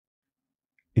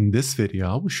In this video,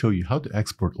 I will show you how to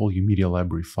export all your media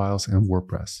library files in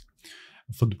WordPress.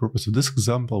 For the purpose of this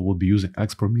example, we'll be using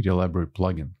Export Media Library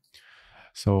plugin.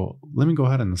 So let me go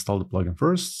ahead and install the plugin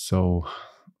first. So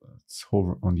let's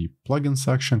hover on the plugin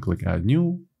section, click Add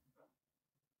New.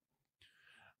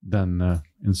 Then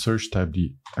in search, type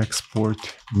the Export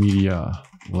Media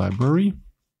Library.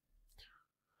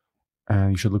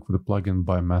 And you should look for the plugin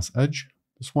by Mass Edge.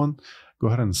 This one, go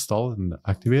ahead and install it and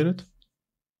activate it.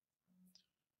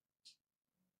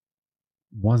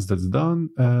 Once that's done,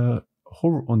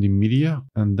 hover on the media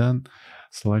and then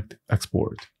select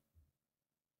Export.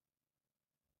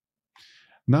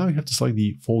 Now you have to select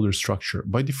the folder structure.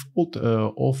 By default,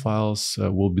 all files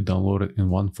will be downloaded in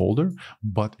one folder,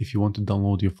 but if you want to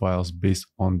download your files based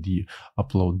on the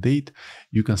upload date,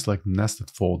 you can select nested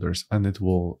folders and it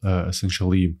will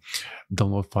essentially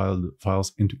download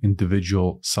files into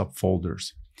individual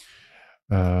subfolders.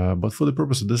 But for the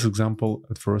purpose of this example,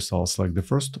 at first I'll select the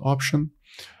first option,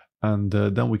 and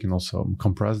then we can also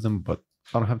compress them, but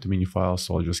I don't have too many files,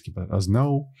 so I'll just keep it as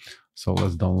no. So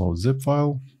let's download zip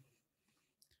file.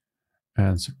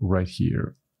 And right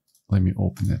here, let me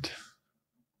open it.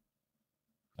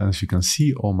 And as you can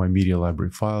see, all my media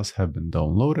library files have been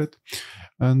downloaded.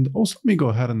 And also let me go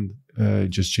ahead and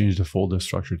just change the folder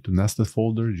structure to nested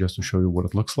folder just to show you what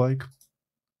it looks like.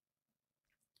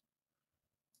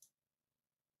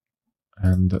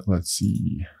 And let's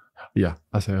see. Yeah,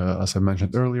 as I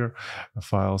mentioned earlier,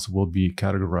 files will be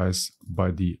categorized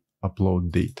by the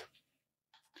upload date.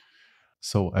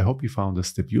 So I hope you found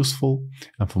this tip useful,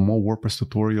 and for more WordPress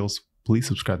tutorials, please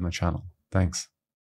subscribe to my channel. Thanks.